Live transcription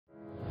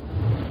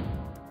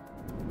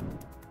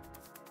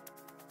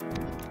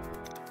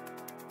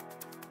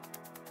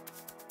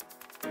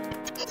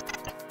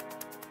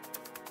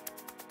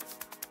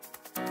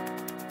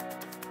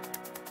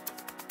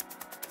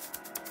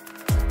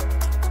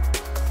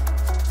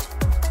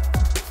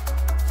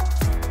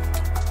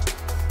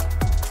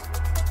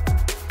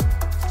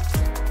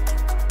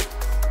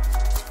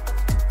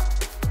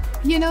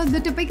The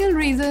typical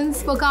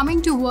reasons for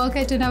coming to work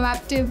at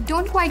Innovapptive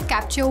don't quite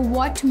capture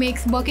what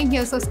makes working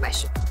here so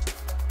special.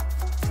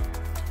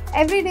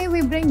 Every day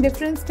we bring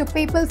difference to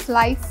people's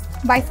lives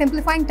by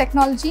simplifying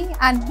technology,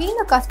 and being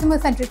a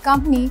customer-centric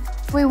company,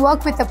 we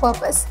work with a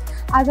purpose,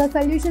 as our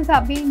solutions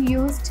are being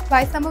used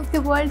by some of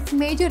the world's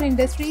major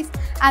industries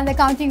and they're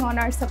counting on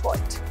our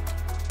support.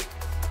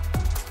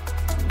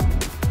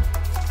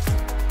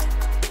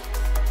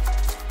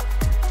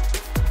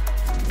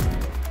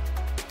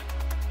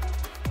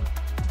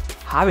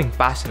 Having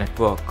passion at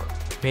work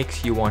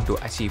makes you want to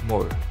achieve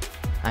more,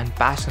 and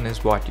passion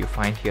is what you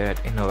find here at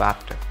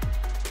Innovapptive,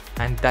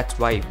 and that's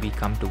why we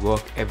come to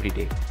work every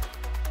day.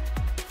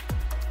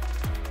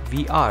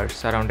 We are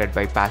surrounded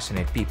by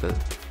passionate people.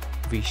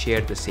 We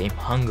share the same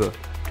hunger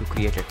to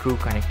create a true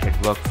connected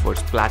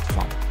workforce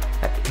platform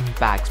that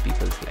impacts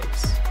people's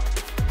lives.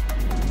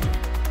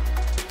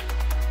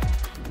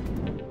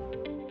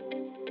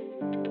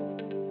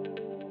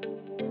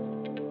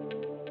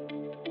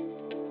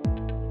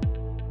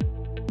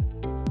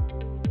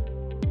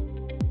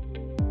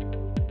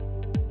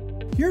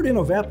 Here at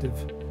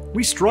Innovapptive,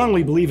 we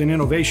strongly believe in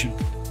innovation.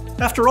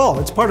 After all,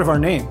 it's part of our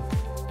name.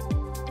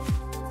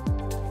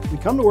 We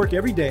come to work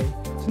every day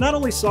to not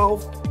only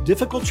solve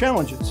difficult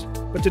challenges,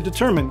 but to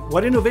determine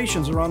what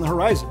innovations are on the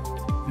horizon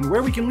and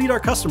where we can lead our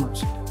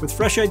customers with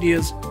fresh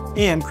ideas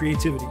and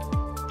creativity.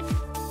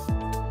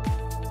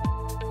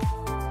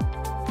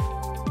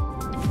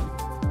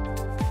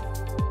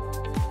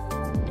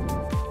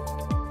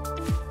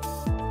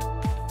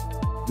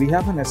 We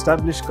have an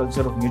established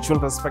culture of mutual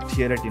respect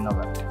here at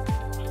Innovapptive.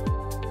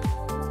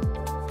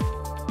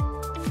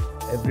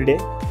 Every day,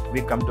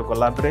 we come to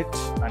collaborate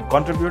and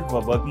contribute by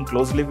working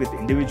closely with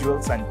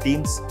individuals and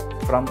teams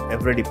from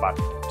every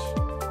department.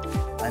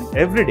 And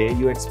every day,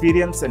 you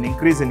experience an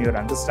increase in your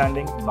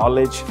understanding,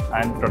 knowledge,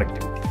 and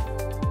productivity.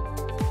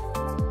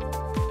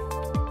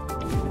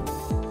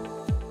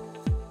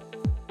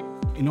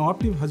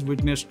 Innovapptive has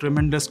witnessed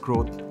tremendous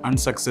growth and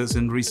success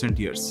in recent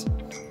years.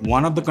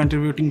 One of the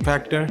contributing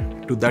factors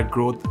to that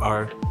growth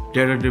are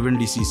data-driven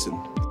decisions.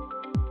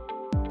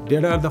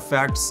 Data are the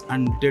facts,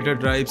 and data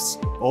drives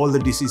all the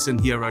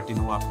decisions here at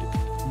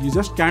Innovapptive. You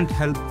just can't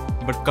help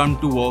but come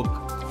to work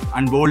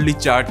and boldly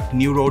chart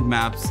new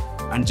roadmaps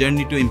and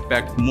journey to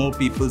impact more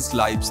people's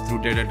lives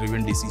through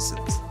data-driven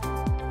decisions.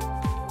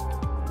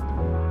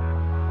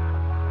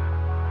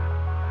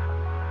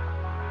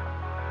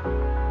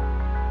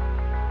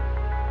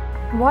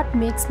 What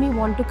makes me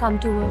want to come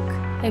to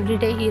work every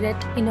day here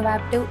at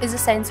Innovapptive is a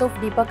sense of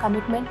deeper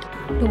commitment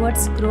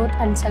towards growth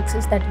and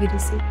success that we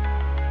receive.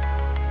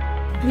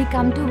 We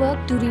come to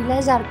work to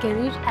realize our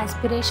career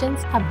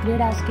aspirations, upgrade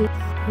our skills,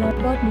 learn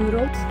about new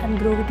roles, and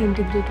grow with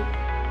integrity.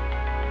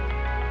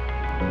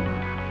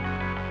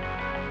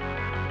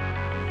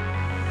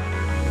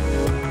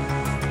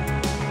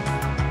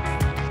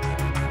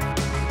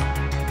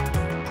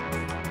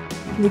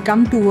 We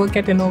come to work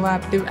at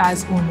Innovapptive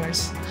as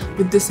owners,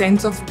 with the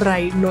sense of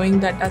pride knowing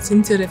that our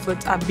sincere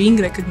efforts are being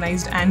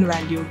recognized and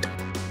valued.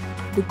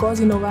 Because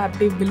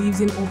Innovapptive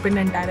believes in open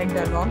and direct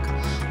dialogue,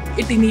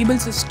 it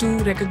enables us to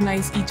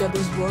recognize each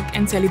other's work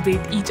and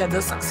celebrate each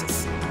other's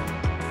success.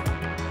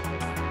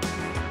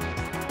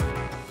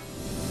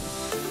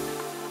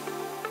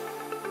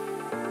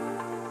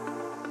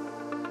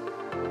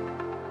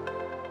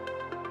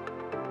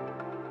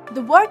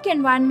 The work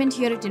environment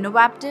here at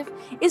Innovapptive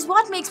is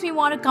what makes me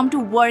want to come to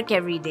work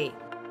every day.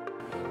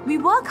 We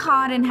work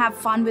hard and have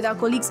fun with our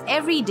colleagues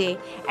every day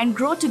and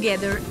grow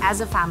together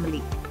as a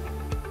family.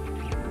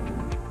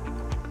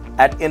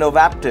 At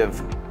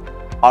Innovapptive,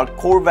 our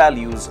core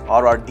values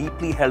are our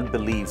deeply held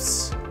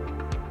beliefs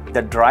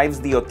that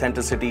drives the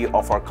authenticity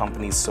of our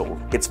company's soul.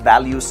 Its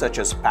values such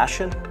as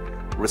passion,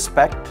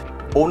 respect,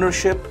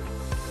 ownership,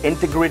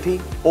 integrity,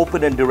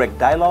 open and direct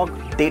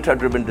dialogue,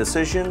 data-driven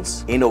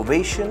decisions,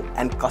 innovation,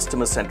 and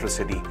customer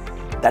centricity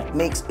that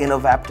makes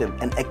Innovapptive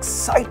an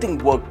exciting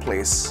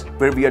workplace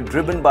where we are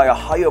driven by a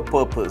higher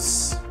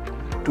purpose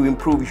to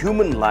improve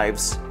human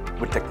lives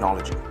with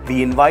technology.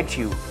 We invite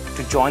you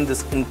to join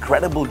this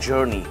incredible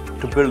journey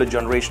to build a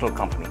generational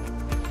company.